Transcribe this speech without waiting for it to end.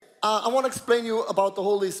I want to explain you about the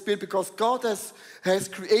Holy Spirit because God has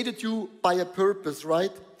created you by a purpose,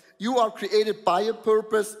 right? You are created by a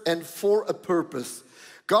purpose and for a purpose.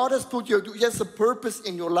 God has put you, He has a purpose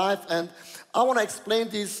in your life, and I want to explain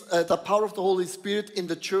this, the power of the Holy Spirit in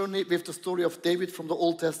the journey with the story of David from the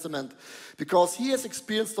Old Testament, because he has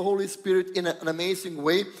experienced the Holy Spirit in an amazing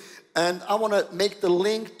way, and I want to make the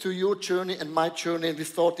link to your journey and my journey, and we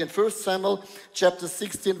start in 1 Samuel chapter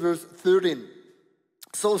 16 verse 13.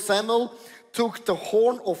 So Samuel took the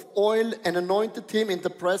horn of oil and anointed him in the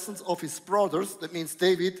presence of his brothers, that means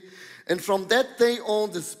David. And from that day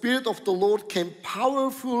on, the Spirit of the Lord came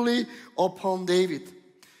powerfully upon David.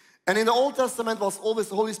 And in the Old Testament was always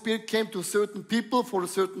the Holy Spirit came to certain people for a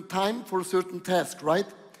certain time, for a certain task, right?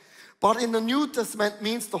 But in the New Testament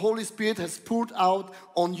means the Holy Spirit has poured out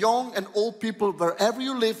on young and old people wherever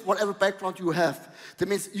you live, whatever background you have. That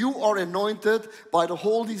means you are anointed by the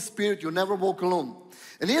Holy Spirit. You never walk alone.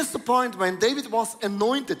 And here's the point, when David was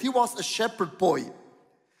anointed, he was a shepherd boy.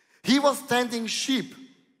 He was tending sheep.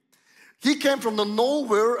 He came from the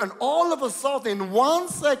nowhere, and all of a sudden, in 1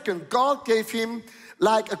 second, God gave him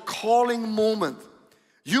like a calling moment.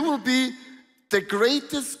 You will be the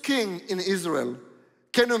greatest king in Israel.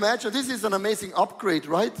 Can you imagine? This is an amazing upgrade,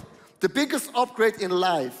 right? The biggest upgrade in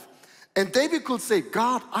life. And David could say,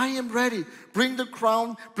 God, I am ready. Bring the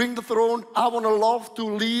crown, bring the throne. I want to love to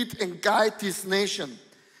lead and guide this nation.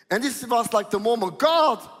 And this was like the moment,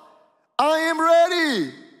 God, I am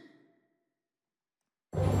ready.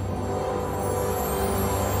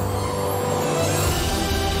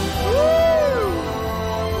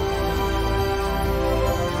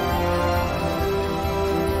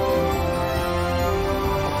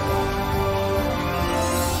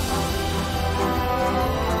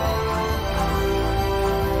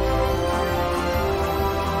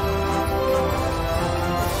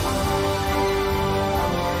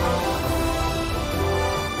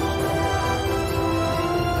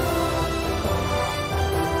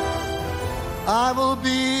 I will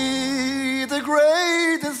be the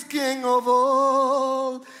greatest king of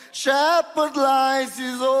all. Shepherd lies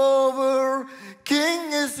is over.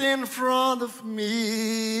 King is in front of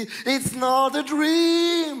me. It's not a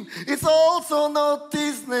dream. It's also not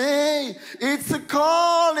Disney. It's a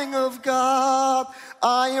calling of God.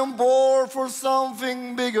 I am born for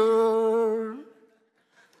something bigger.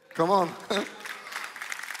 Come on.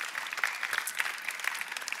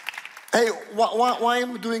 Hey, why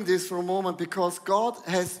am I doing this for a moment? Because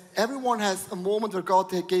everyone has a moment where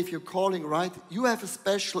God gave you a calling, right? You have a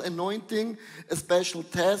special anointing, a special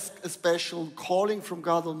task, a special calling from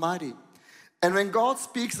God Almighty. And when God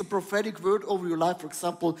speaks a prophetic word over your life, for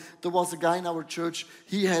example, there was a guy in our church,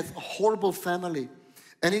 he had a horrible family.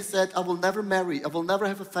 And he said, I will never marry, I will never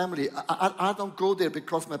have a family. I don't go there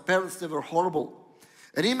because my parents, they were horrible.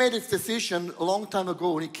 And he made his decision a long time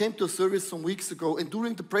ago, and he came to a service some weeks ago, and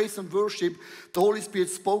during the praise and worship, the Holy Spirit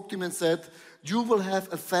spoke to him and said, you will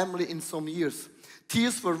have a family in some years.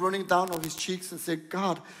 Tears were running down on his cheeks and said,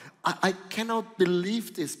 God, I cannot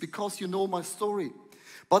believe this because you know my story.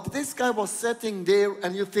 But this guy was sitting there,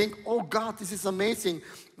 and you think, oh God, this is amazing.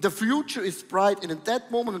 The future is bright, and in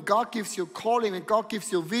that moment, when God gives you a calling and God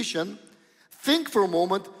gives you a vision, think for a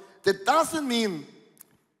moment, that doesn't mean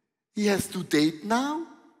he has to date now.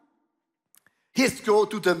 He has to go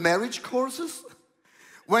to the marriage courses.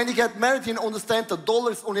 When he get married, he understands the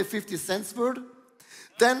dollar is only 50 cents worth.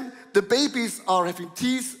 Then the babies are having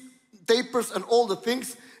teeth, diapers, and all the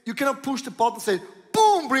things. You cannot push the button and say,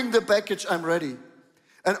 boom, bring the package, I'm ready.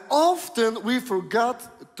 And often we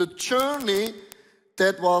forgot the journey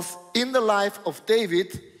that was in the life of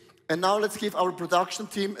David. And now let's give our production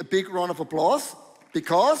team a big round of applause,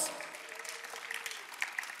 because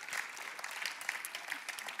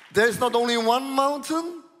there's not only one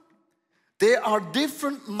mountain, there are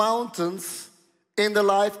different mountains in the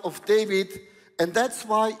life of David, and that's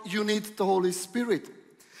why you need the Holy Spirit.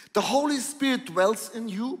 The Holy Spirit dwells in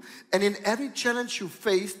you, and in every challenge you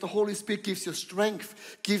face, the Holy Spirit gives you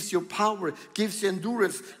strength, gives you power, gives you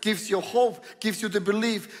endurance, gives you hope, gives you the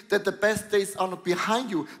belief that the best days are not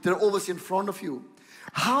behind you, they're always in front of you.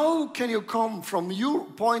 How can you come from your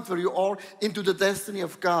point where you are into the destiny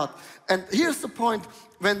of God? And here's the point.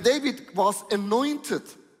 When David was anointed,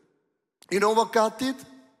 you know what God did?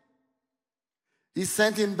 He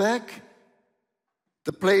sent him back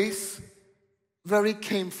the place where he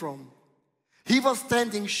came from. He was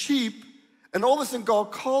tending sheep, and all of a sudden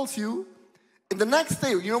God calls you, and the next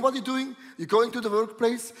day, you know what you're doing? You're going to the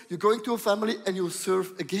workplace, you're going to a family, and you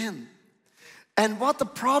serve again. And what the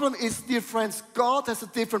problem is, dear friends, God has a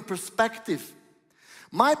different perspective.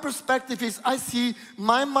 My perspective is, I see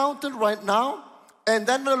my mountain right now, And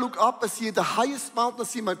then when I look up, I see the highest mountain, I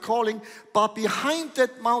see my calling. But behind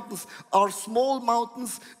that mountains are small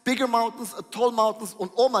mountains, bigger mountains, tall mountains, and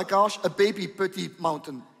oh my gosh, a baby petite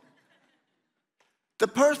mountain. The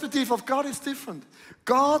perspective of God is different.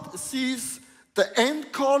 God sees the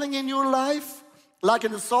end calling in your life. Like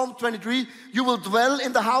in the Psalm 23, you will dwell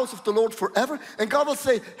in the house of the Lord forever. And God will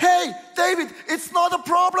say, hey, David, it's not a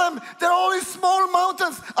problem. There are only small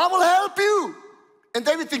mountains. I will help you. And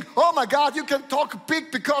David thinks, oh my God, you can talk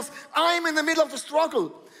big because I'm in the middle of the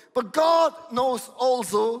struggle. But God knows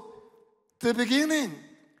also the beginning.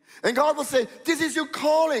 And God will say, this is your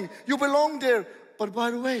calling. You belong there. But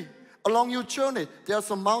by the way, along your journey, there are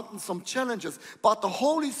some mountains, some challenges. But the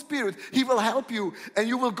Holy Spirit, He will help you and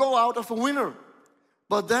you will go out of a winner.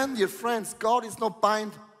 But then, dear friends, God is not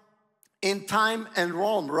bound in time and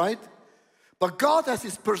realm, right? But God has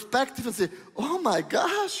His perspective and says, oh my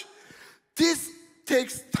gosh, this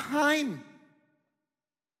takes time.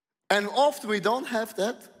 And often we don't have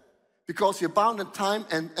that because you're bound in time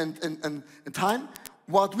and time.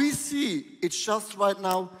 What we see, it's just right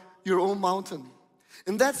now your own mountain.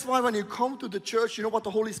 And that's why when you come to the church, you know what the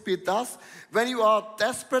Holy Spirit does? When you are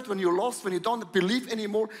desperate, when you're lost, when you don't believe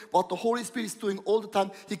anymore, what the Holy Spirit is doing all the time,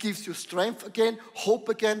 He gives you strength again, hope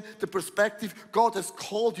again, the perspective. God has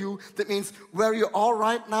called you. That means where you are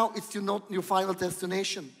right now, it's not your final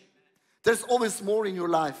destination. There's always more in your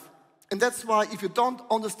life. And that's why if you don't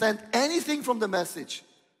understand anything from the message,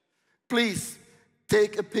 please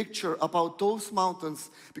take a picture about those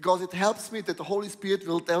mountains because it helps me that the Holy Spirit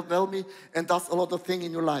will tell me and does a lot of things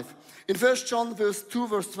in your life. In 1 John verse 2,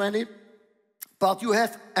 verse 20, but you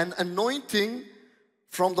have an anointing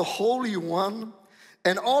from the Holy One,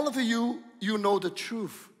 and all of you know the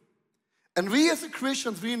truth. And we as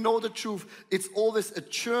Christians, we know the truth. It's always a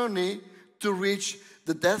journey to reach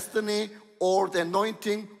the destiny or the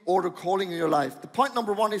anointing or the calling in your life. The point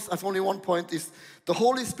number one is, I've only one point, is the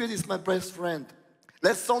Holy Spirit is my best friend.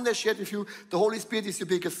 Last Sunday I shared with you, the Holy Spirit is your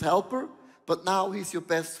biggest helper, but now He's your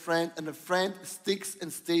best friend, and a friend sticks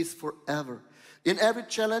and stays forever. In every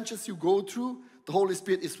challenge you go through, the Holy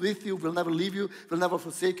Spirit is with you, will never leave you, will never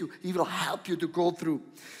forsake you. He will help you to go through.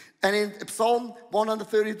 And in Psalm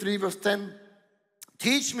 133 verse 10,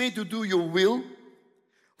 teach me to do your will,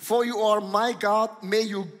 for you are my God. May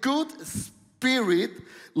your good spirit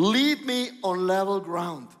lead me on level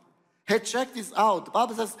ground. Hey, check this out. The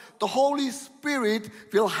Bible says the Holy Spirit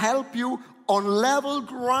will help you on level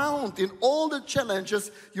ground in all the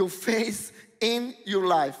challenges you face in your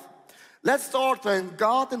life. Let's start when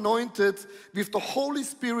God anointed with the Holy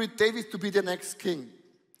Spirit David to be the next king.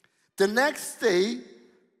 The next day,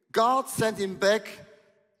 God sent him back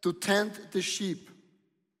to tend the sheep.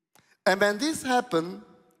 And when this happened,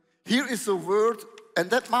 here is a word, and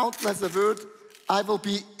that mountain has a word, I will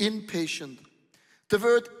be impatient. The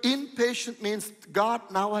word impatient means, God,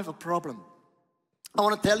 now I have a problem. I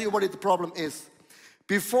want to tell you what the problem is.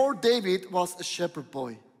 Before David was a shepherd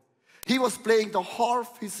boy. He was playing the harp,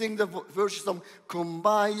 he sang the verses of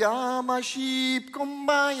Kumbaya, my sheep,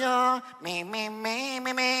 Kumbaya, me, me, me,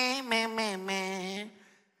 me, me, me, me, me.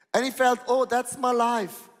 And he felt, oh, that's my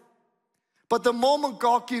life. But the moment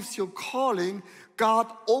God gives you calling, God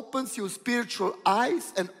opens your spiritual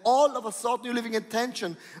eyes, and all of a sudden you're living in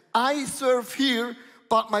tension. I serve here,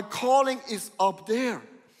 but my calling is up there.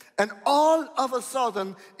 And all of a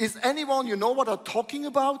sudden, is anyone, you know what I'm talking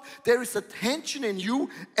about? There is a tension in you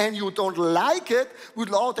and you don't like it. With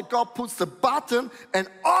Lord, that God puts the button and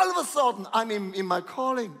all of a sudden I'm in my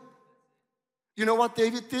calling. You know what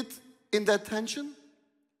David did in that tension?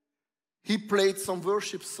 He played some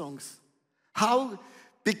worship songs. How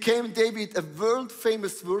became David a world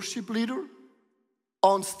famous worship leader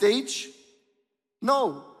on stage?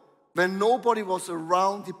 No. When nobody was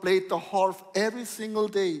around, he played the harp every single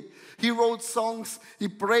day. He wrote songs, he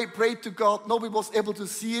prayed to God. Nobody was able to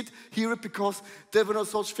see it, hear it, because there were no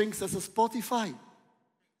such things as a Spotify.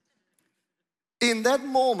 In that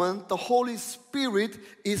moment, the Holy Spirit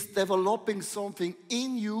is developing something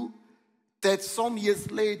in you that some years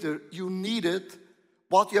later you needed.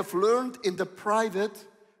 What you have learned in the private,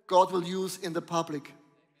 God will use in the public.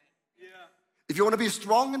 Yeah. If you want to be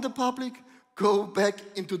strong in the public, go back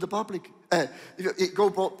into the public.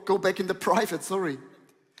 Go back in the private, sorry.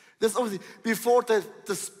 That's obviously, before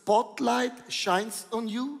the spotlight shines on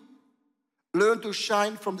you, learn to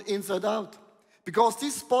shine from the inside out. Because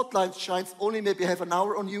this spotlight shines only maybe half an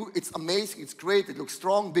hour on you. It's amazing, it's great, it looks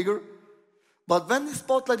strong, bigger. But when the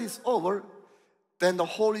spotlight is over, then the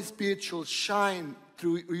Holy Spirit shall shine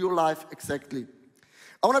through your life exactly.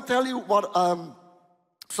 I want to tell you what,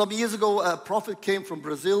 some years ago, a prophet came from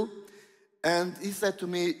Brazil. and he said to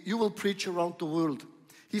me, you will preach around the world.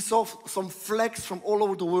 He saw some flags from all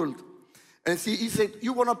over the world. And he said,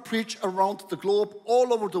 you want to preach around the globe,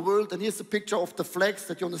 all over the world. And here's a picture of the flags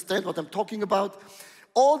that you understand what I'm talking about.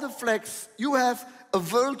 All the flags, you have a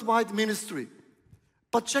worldwide ministry.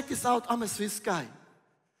 But check this out, I'm a Swiss guy.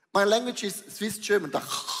 My language is Swiss German.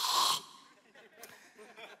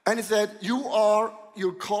 And he said,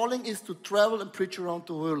 your calling is to travel and preach around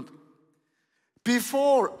the world.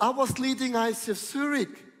 Before, I was leading ICF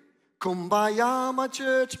Zurich. Kumbaya, my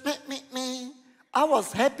church, me. I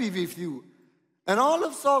was happy with you. And all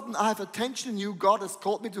of a sudden, I have attention in you. God has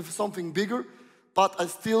called me to something bigger, but I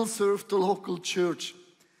still serve the local church.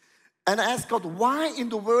 And I asked God, why in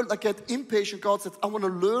the world I get impatient? God said, I want to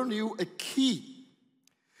learn you a key.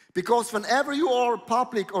 Because whenever you are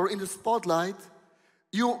public or in the spotlight,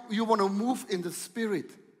 you want to move in the Spirit.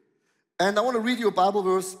 And I want to read you a Bible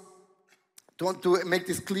verse to make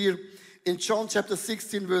this clear. In John chapter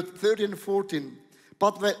 16, verse 13 and 14.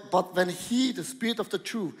 But when he, the Spirit of the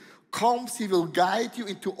truth, comes, he will guide you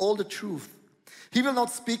into all the truth. He will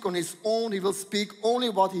not speak on his own, he will speak only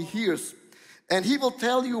what he hears. And he will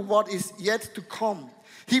tell you what is yet to come.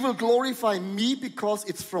 He will glorify me because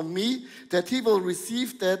it's from me that he will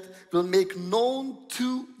receive, that will make known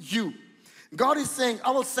to you. God is saying,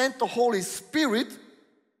 I will send the Holy Spirit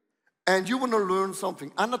and you want to learn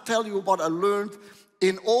something. I'm not telling you what I learned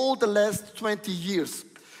in all the last 20 years.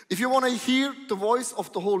 If you want to hear the voice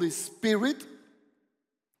of the Holy Spirit,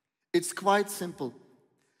 it's quite simple.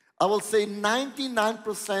 I will say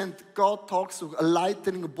 99% God talks to a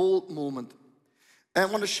lightning bolt moment. And I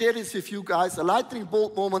want to share this with you guys. A lightning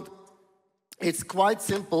bolt moment, it's quite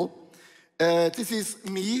simple. This is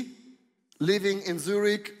me living in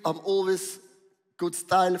Zurich. I'm always good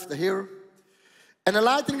style of the hair. And a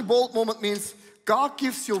lightning bolt moment means God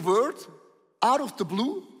gives you a word out of the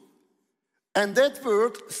blue, and that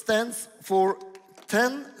word stands for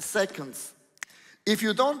 10 seconds. If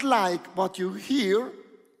you don't like what you hear,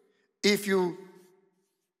 if you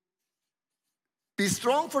be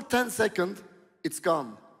strong for 10 seconds, it's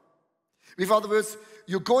gone. With other words,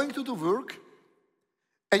 you're going to do work,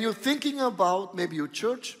 and you're thinking about maybe your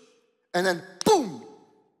church, and then boom,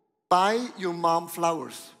 buy your mom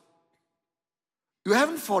flowers. You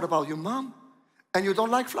haven't thought about your mom, and you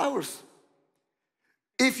don't like flowers.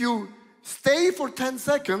 If you stay for 10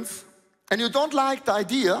 seconds and you don't like the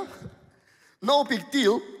idea, no big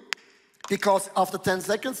deal, because after 10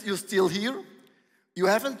 seconds you're still here. You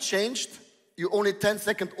haven't changed, you're only 10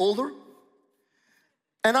 seconds older.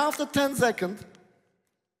 And after 10 seconds,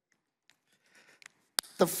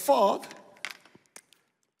 the thought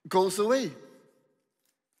goes away.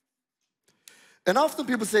 And often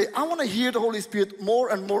people say, I want to hear the Holy Spirit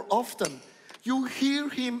more and more often. You hear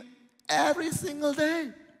him every single day.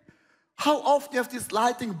 How often you have this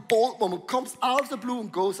lightning bolt moment, comes out of the blue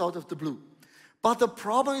and goes out of the blue. But the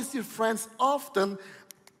problem is, dear friends, often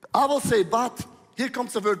I will say, but, here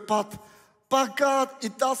comes the word but God,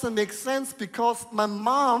 it doesn't make sense because my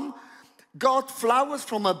mom got flowers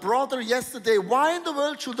from my brother yesterday. Why in the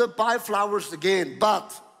world should I buy flowers again?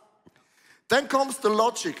 But then comes the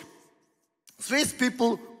logic. Swiss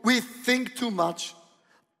people, we think too much.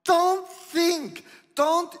 Don't think.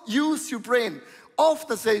 Don't use your brain.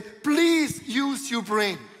 Often say, please use your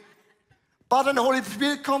brain. But when the Holy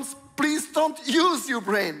Spirit comes, please don't use your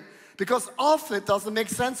brain. Because often it doesn't make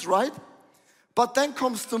sense, right? But then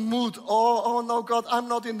comes the mood. Oh no, God, I'm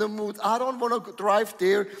not in the mood. I don't want to drive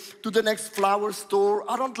there to the next flower store.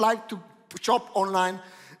 I don't like to shop online.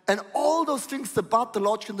 And all those things about the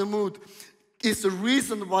logic and the mood is the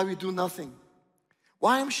reason why we do nothing.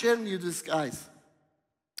 Why I'm sharing you this, guys.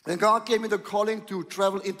 When God gave me the calling to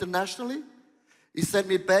travel internationally, he sent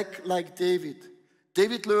me back like David.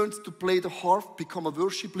 David learned to play the harp, become a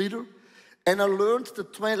worship leader. And I learned the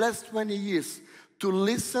last 20 years to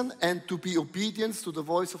listen and to be obedient to the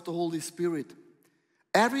voice of the Holy Spirit.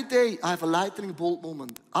 Every day I have a lightning bolt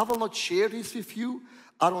moment. I will not share this with you.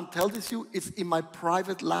 I don't tell this to you. It's in my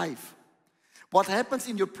private life. What happens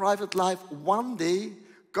in your private life, one day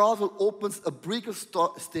God will open a bigger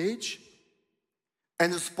stage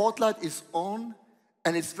and the spotlight is on,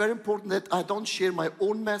 and it's very important that I don't share my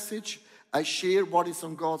own message. I share what is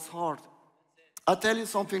on God's heart. I'll tell you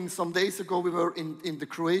something. Some days ago we were in the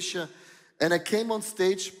Croatia, and I came on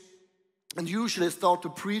stage, and usually I start to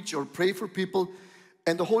preach or pray for people,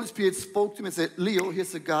 and the Holy Spirit spoke to me and said, Leo,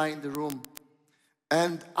 here's a guy in the room.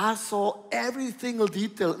 And I saw every single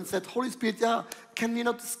detail and said, Holy Spirit, yeah, can we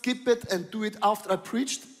not skip it and do it after I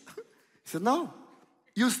preached? He said, no,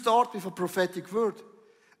 you start with a prophetic word.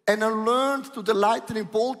 And I learned to delight in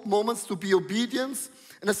bold moments, to be obedient.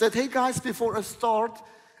 And I said, hey guys, before I start,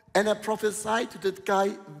 and I prophesied to that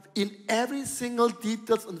guy in every single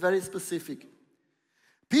details and very specific.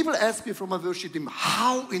 People ask me from my worship team,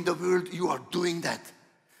 how in the world you are doing that?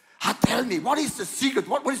 Tell me, what is the secret?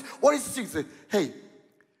 What is the secret? Hey,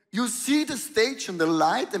 you see the stage and the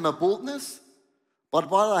light and my boldness, but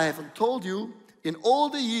what I haven't told you, in all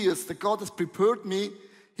the years that God has prepared me,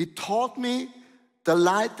 He taught me the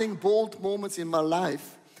lighting, bold moments in my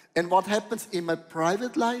life. And what happens in my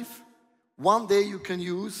private life, one day you can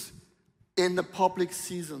use in the public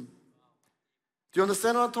season. Do you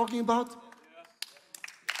understand what I'm talking about?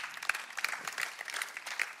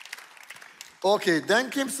 Okay,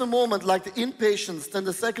 then came some moment like the impatience. Then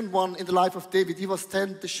the second one in the life of David, he was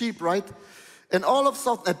tending the sheep, right? And all of a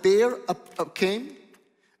sudden a bear came.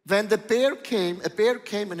 When the bear came, a bear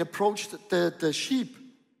came and approached the sheep.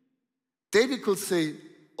 David could say,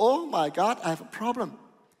 oh my God, I have a problem.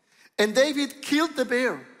 And David killed the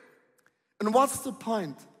bear. And what's the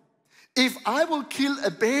point? If I will kill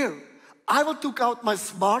a bear, I will take out my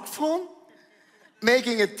smartphone,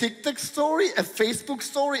 making a TikTok story, a Facebook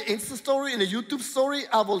story, Insta story, and a YouTube story.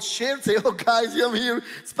 I will share, say, oh guys, I'm here,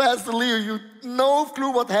 it's Pastor Leo. You no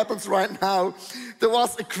clue what happens right now. There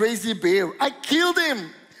was a crazy bear. I killed him,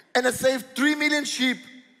 and I saved 3 million sheep.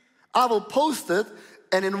 I will post it,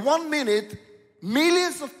 and in 1 minute,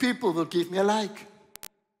 millions of people will give me a like.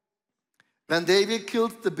 When David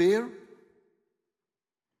killed the bear,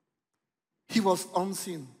 he was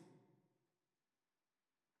unseen.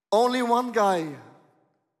 Only one guy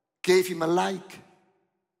gave him a like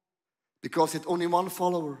because he had only one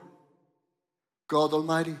follower, God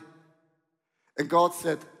Almighty. And God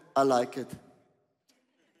said, I like it.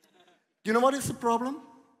 You know what is the problem?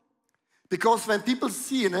 Because when people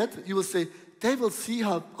see in it, you will say, they will see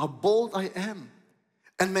how bold I am.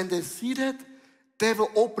 And when they see that, they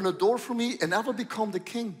will open a door for me and I will become the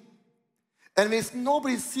king. And when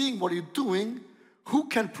nobody seeing what you're doing, who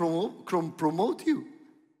can promote you?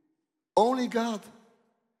 Only God.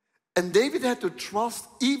 And David had to trust,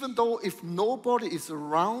 even though if nobody is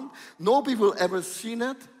around, nobody will ever see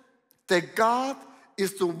it, that God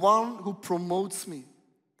is the one who promotes me.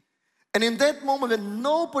 And in that moment when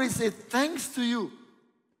nobody said thanks to you,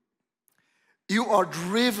 you are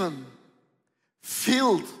driven,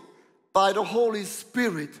 filled by the Holy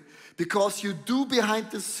Spirit, because you do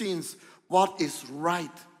behind the scenes what is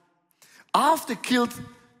right. After killed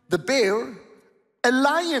the bear, a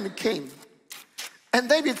lion came. And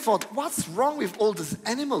David thought, what's wrong with all these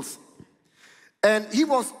animals? And he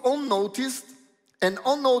was unnoticed. And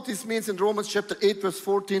unnoticed means in Romans chapter 8 verse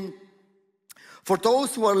 14, for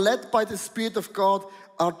those who are led by the Spirit of God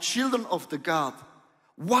are children of the God.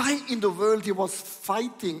 Why in the world he was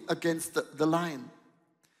fighting against the lion?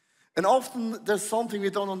 And often there's something we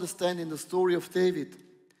don't understand in the story of David.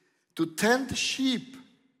 To tend sheep,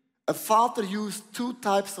 a father used two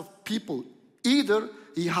types of people. Either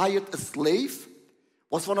he hired a slave,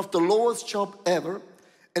 was one of the lowest job ever,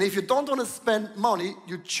 and if you don't want to spend money,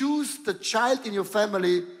 you choose the child in your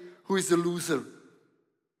family who is a loser.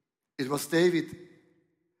 It was David.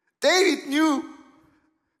 David knew,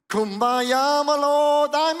 Kumbaya, my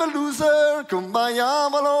Lord, I'm a loser.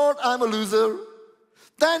 Kumbaya, my Lord, I'm a loser.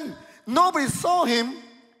 Then nobody saw him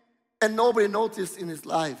and nobody noticed in his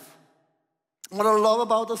life. What I love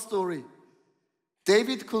about the story,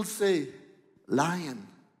 David could say, lion,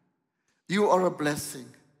 you are a blessing.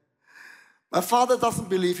 My father doesn't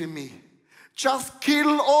believe in me. Just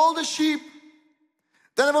kill all the sheep.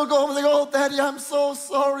 Then I will go home and say, oh, Daddy, I'm so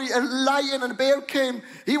sorry. A lion and a bear came.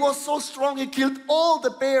 He was so strong, he killed all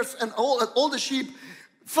the bears and all the sheep.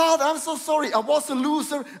 Father, I'm so sorry. I was a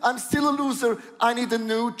loser. I'm still a loser. I need a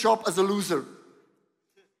new job as a loser.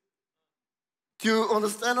 Do you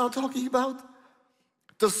understand what I'm talking about?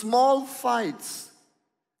 The small fights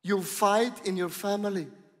you fight in your family.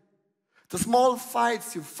 The small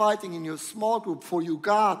fights you're fighting in your small group for your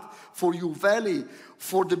God, for your valley,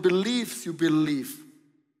 for the beliefs you believe,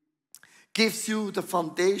 gives you the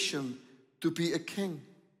foundation to be a king.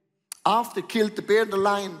 After killed the bear and the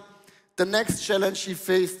lion, the next challenge he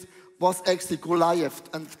faced was actually Goliath.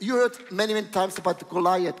 And you heard many, many times about the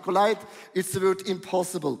Goliath. Goliath is the word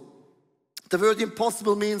impossible. The word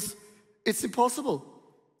impossible means it's impossible.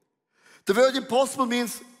 The word impossible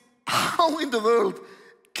means, how in the world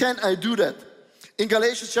can I do that? In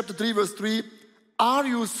Galatians chapter 3 verse 3, are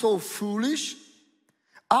you so foolish?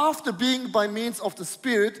 After being by means of the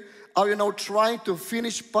Spirit, are you now trying to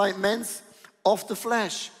finish by means of the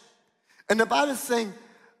flesh? And the Bible is saying,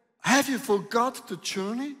 have you forgot the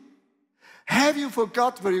journey? Have you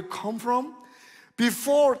forgot where you come from?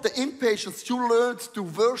 Before the impatience, you learned to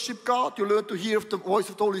worship God. You learned to hear the voice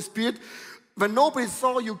of the Holy Spirit. When nobody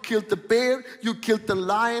saw, you killed the bear, you killed the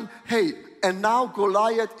lion. Hey, and now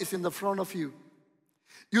Goliath is in the front of you.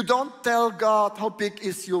 You don't tell God how big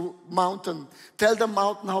is your mountain. Tell the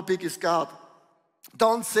mountain how big is God.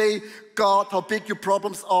 Don't say, God, how big your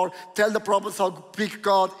problems are. Tell the problems how big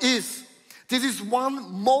God is. This is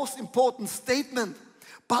one most important statement.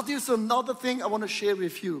 But there's another thing I want to share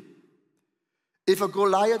with you. If a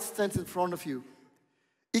Goliath stands in front of you,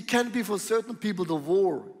 it can be for certain people the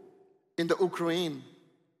war in the Ukraine.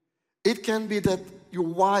 It can be that your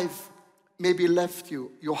wife maybe left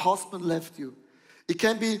you, your husband left you. It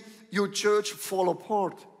can be your church fall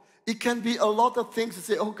apart. It can be a lot of things to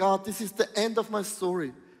say, oh God, this is the end of my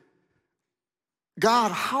story.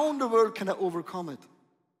 God, how in the world can I overcome it?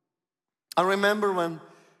 I remember when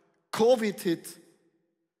COVID hit,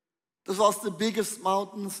 this was the biggest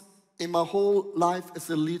mountains in my whole life as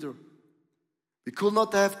a leader. We could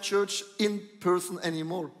not have church in person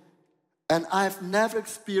anymore. And I've never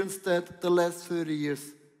experienced that the last 30 years.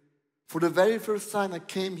 For the very first time I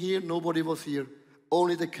came here, nobody was here.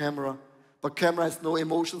 Only the camera. But camera has no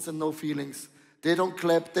emotions and no feelings. They don't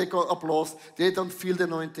clap, they got applause, they don't feel the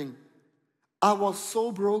anointing. I was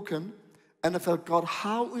so broken and I felt, God,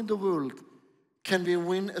 how in the world can we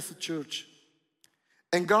win as a church?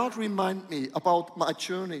 And God reminded me about my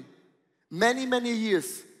journey. Many, many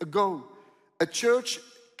years ago, a church,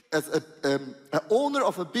 as an owner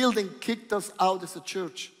of a building kicked us out as a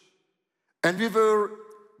church. And we were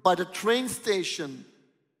by the train station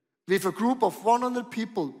with a group of 100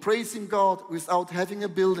 people praising God without having a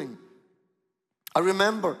building. I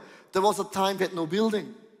remember there was a time we had no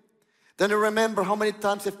building. Then I remember how many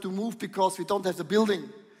times we have to move because we don't have the building.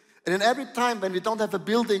 And then every time when we don't have a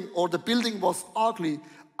building or the building was ugly,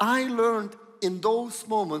 I learned in those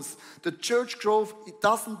moments the church growth, it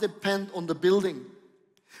doesn't depend on the building.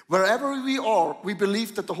 Wherever we are, we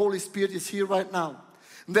believe that the Holy Spirit is here right now.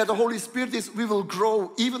 And where the Holy Spirit is, we will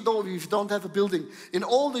grow even though we don't have a building. In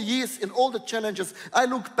all the years, in all the challenges, I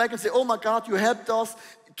look back and say, oh my God, you helped us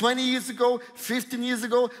 20 years ago, 15 years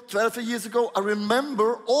ago, 12 years ago. I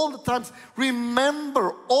remember all the times,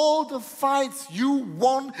 remember all the fights you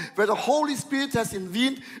won where the Holy Spirit has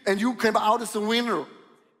intervened and you came out as a winner.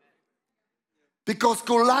 Because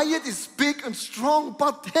Goliath is big and strong,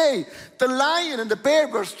 but hey, the lion and the bear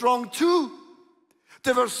were strong too.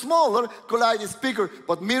 They were smaller, Goliath is bigger,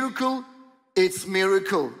 but miracle, it's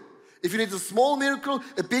miracle. If you need a small miracle,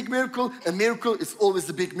 a miracle is always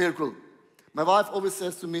a big miracle. My wife always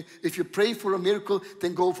says to me, if you pray for a miracle,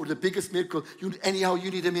 then go for the biggest miracle. Anyhow, you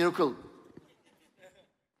need a miracle.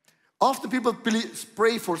 Often people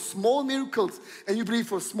pray for small miracles, and you believe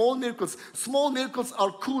for small miracles. Small miracles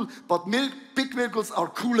are cool, but big miracles are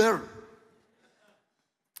cooler.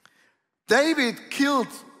 David killed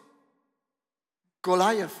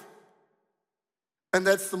Goliath. And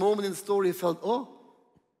that's the moment in the story he felt, oh,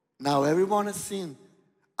 now everyone has seen.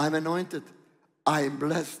 I'm anointed. I am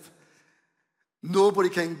blessed. Nobody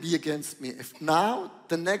can be against me. If now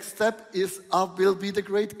the next step is I will be the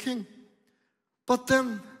great king. But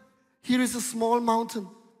then here is a small mountain.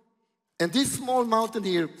 And this small mountain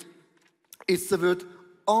here is the word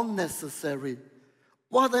unnecessary.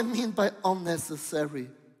 What I mean by unnecessary.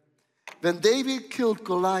 When David killed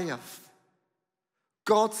Goliath,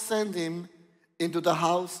 God sent him into the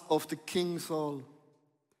house of the King Saul.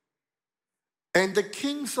 And the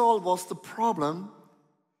King Saul was the problem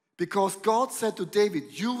because God said to David,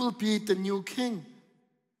 you will be the new king.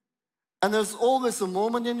 And there's always a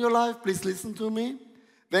moment in your life, please listen to me,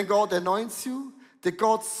 when God anoints you, that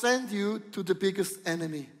God sends you to the biggest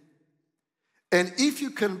enemy. And if you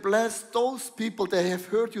can bless those people that have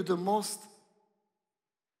hurt you the most,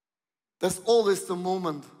 that's always the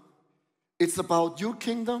moment. It's about your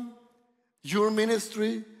kingdom, your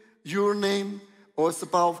ministry, your name, or it's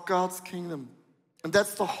about God's kingdom. And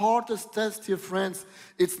that's the hardest test, dear friends.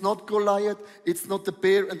 It's not Goliath, it's not the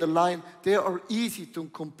bear and the lion. They are easy to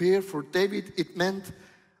compare. For David, it meant,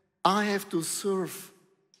 I have to serve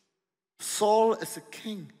Saul as a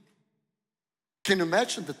king. Can you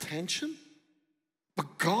imagine the tension?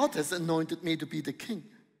 But God has anointed me to be the king.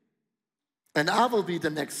 And I will be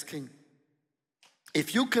the next king.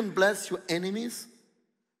 If you can bless your enemies,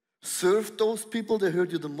 serve those people that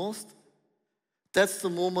hurt you the most, that's the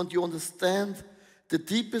moment you understand the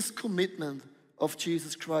deepest commitment of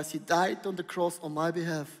Jesus Christ. He died on the cross on my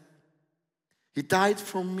behalf. He died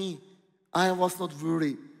for me. I was not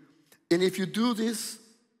worthy. And if you do this,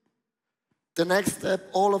 the next step,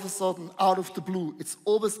 all of a sudden, out of the blue, it's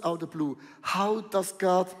always out of the blue. How does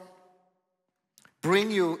God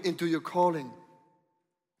bring you into your calling?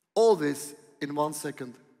 Always in 1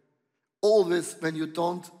 second. Always when you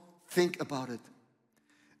don't think about it.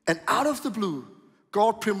 And out of the blue,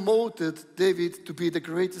 God promoted David to be the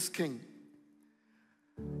greatest king.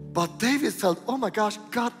 But David felt, oh my gosh,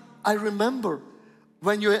 God, I remember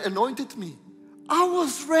when you anointed me. I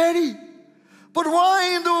was ready. But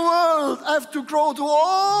why in the world I have to go through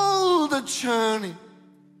all the journey?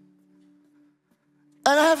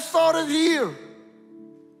 And I have started here.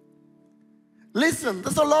 Listen,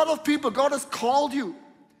 there's a lot of people, God has called you.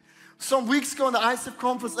 Some weeks ago in the ICF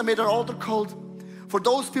conference, I made an altar call for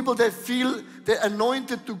those people that feel they're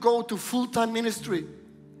anointed to go to full-time ministry.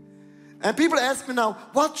 And people ask me now,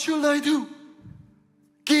 what should I do?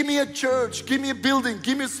 Give me a church, give me a building,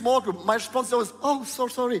 give me a small group. My response was, oh, so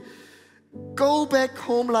sorry. Go back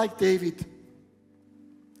home like David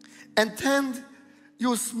and tend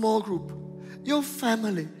your small group, your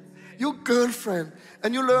family, your girlfriend,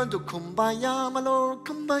 and you learn to kumbaya, my Lord,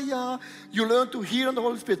 kumbaya. You learn to hear on the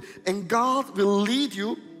Holy Spirit, and God will lead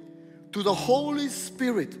you to the Holy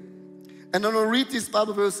Spirit. And I'm going to read this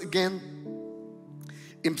Bible verse again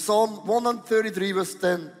in Psalm 133 verse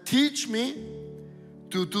 10. Teach me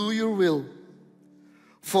to do your will,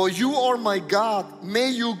 for you are my God. May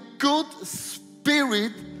your good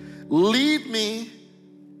spirit lead me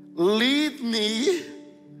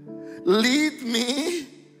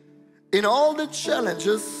in all the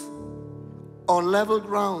challenges on level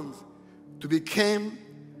ground to become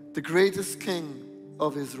the greatest king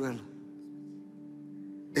of Israel.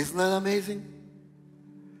 Isn't that amazing?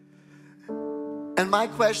 And my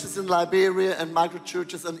questions in Liberia and micro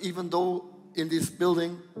churches, and even though in this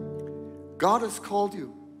building, God has called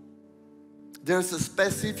you. There's a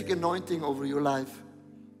specific anointing over your life.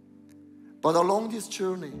 But along this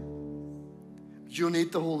journey, you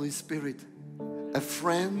need the Holy Spirit, a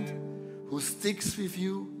friend who sticks with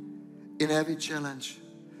you in every challenge,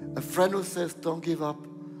 a friend who says, don't give up,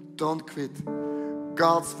 don't quit.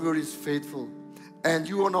 God's word is faithful, and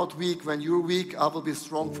you are not weak. When you're weak, I will be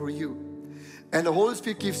strong for you. And the Holy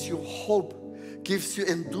Spirit gives you hope, gives you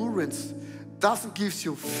endurance, doesn't give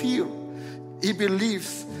you fear. He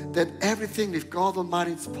believes that everything with God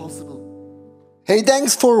Almighty is possible. Hey,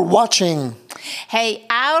 thanks for watching. Hey,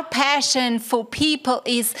 our passion for people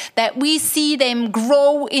is that we see them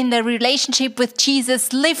grow in their relationship with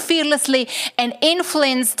Jesus, live fearlessly, and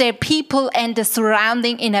influence their people and the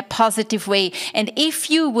surrounding in a positive way. And if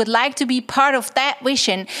you would like to be part of that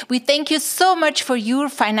vision, we thank you so much for your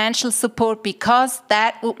financial support, because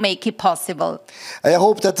that would make it possible. I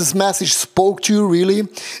hope that this message spoke to you really.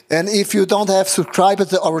 And if you don't have subscribed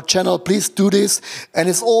to our channel, please do this. And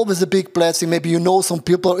it's always a big blessing. Maybe you know some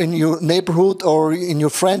people in your neighborhood or in your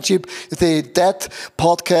friendship, that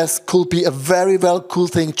podcast could be a very cool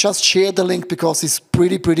thing. Just share the link, because it's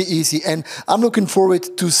pretty easy. And I'm looking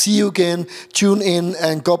forward to see you again. Tune in,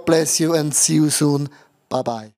 and God bless you, and see you soon. Bye-bye.